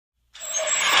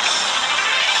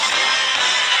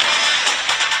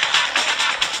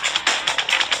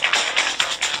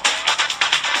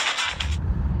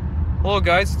Hello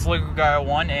guys, it's Lego Guy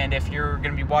 1, and if you're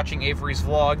going to be watching Avery's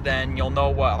vlog, then you'll know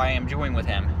what I am doing with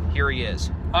him. Here he is.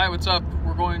 Hi, what's up?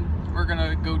 We're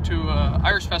gonna go to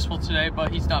Irish Festival today, but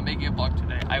he's not making a vlog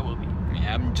today. I will be.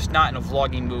 Yeah, I'm just not in a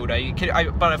vlogging mood.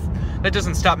 But if that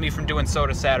doesn't stop me from doing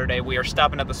soda Saturday. We are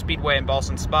stopping at the Speedway in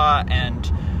Boston Spa, and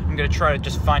I'm going to try to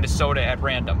just find a soda at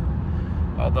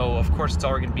random. Although, of course, it's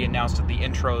already going to be announced at the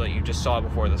intro that you just saw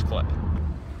before this clip.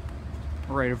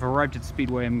 Alright, I've arrived at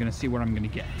Speedway. I'm going to see what I'm going to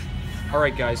get.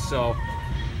 Alright guys, so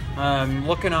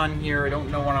looking on here, I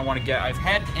don't know what I want to get. I've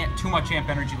had too much Amp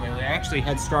Energy lately. I actually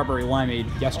had strawberry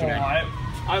limeade yesterday.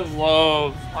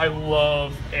 Oh, I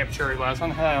love Amp Cherry Blast. I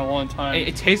haven't had it in a long time.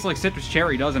 It tastes like citrus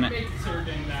cherry, doesn't it? It's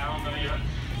certain now, I don't know yet.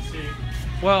 Let's see.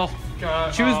 Well,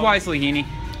 choose wisely, Heaney.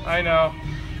 I know.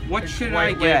 What should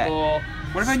I get?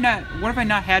 What have I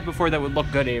not had before that would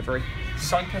look good, Avery?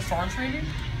 Sunkist Orange, maybe?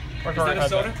 Is that a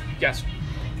soda? Yes.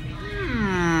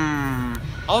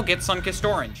 I'll get Sunkist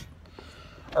Orange.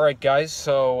 Alright guys,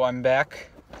 so I'm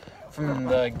back from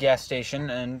the gas station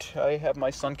and I have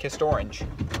my Sunkist Orange.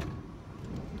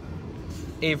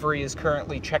 Avery is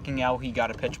currently checking out. He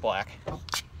got a Pitch Black.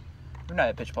 We're not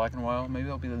at Pitch Black in a while. Maybe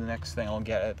that'll be the next thing I'll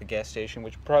get at the gas station,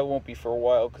 which probably won't be for a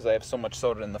while because I have so much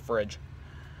soda in the fridge.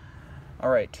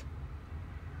 Alright.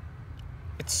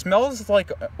 It smells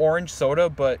like orange soda,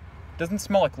 but it doesn't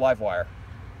smell like live wire.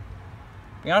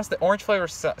 To be honest, the orange flavor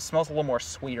smells a little more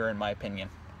sweeter in my opinion.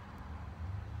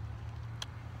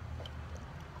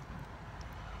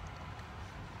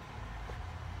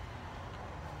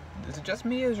 Is it just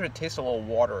me or does it taste a little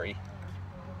watery?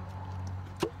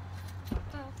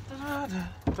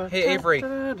 Hey Avery,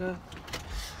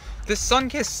 this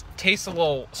Sunkist tastes a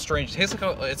little strange. It tastes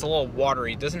like it's a little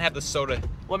watery. It doesn't have the soda.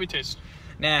 Let me taste.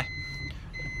 Nah.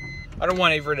 I don't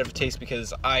want Avery to have a taste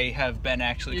because I have been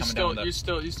actually coming down with a...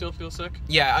 You still feel sick?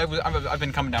 Yeah, I've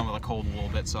been coming down with a cold a little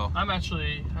bit, so... I'm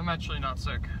actually not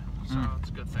sick, so it's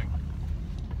a good thing.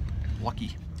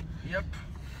 Lucky. Yep.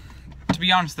 To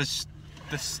be honest, this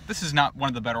is not one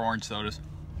of the better orange sodas.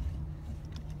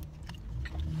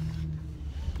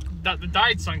 The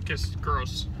Diet Sunkist,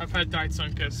 gross. I've had Diet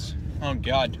Sunkist. Oh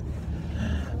god.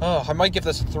 Oh, I might give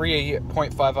this a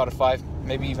 3.5 out of 5,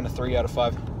 maybe even a 3 out of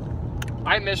 5.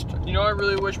 I missed, you know what I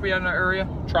really wish we had in our area?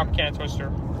 Tropicana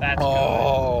Twister. That's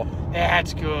good.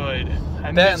 That's good.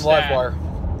 That and Livewire.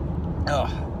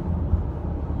 Ugh.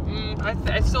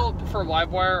 I still prefer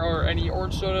Livewire or any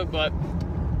orange soda, but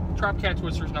Tropicana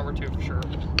Twister is number 2 for sure.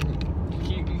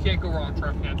 You can't go wrong with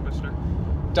Tropicana Twister.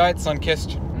 Diet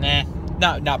Sunkist,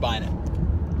 nah, not buying it.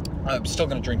 I'm still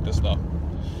gonna drink this though.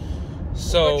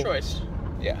 So, good choice.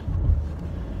 Yeah.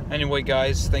 Anyway,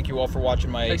 guys, thank you all for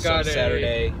watching my soda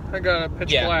Saturday. I got a Pitch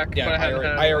Black. Yeah, but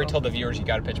I already told the viewers you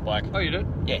got a Pitch Black. Oh, you did?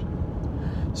 Yeah.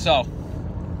 So,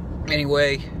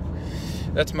 anyway,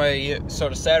 that's my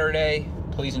soda Saturday.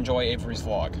 Please enjoy Avery's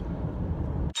vlog.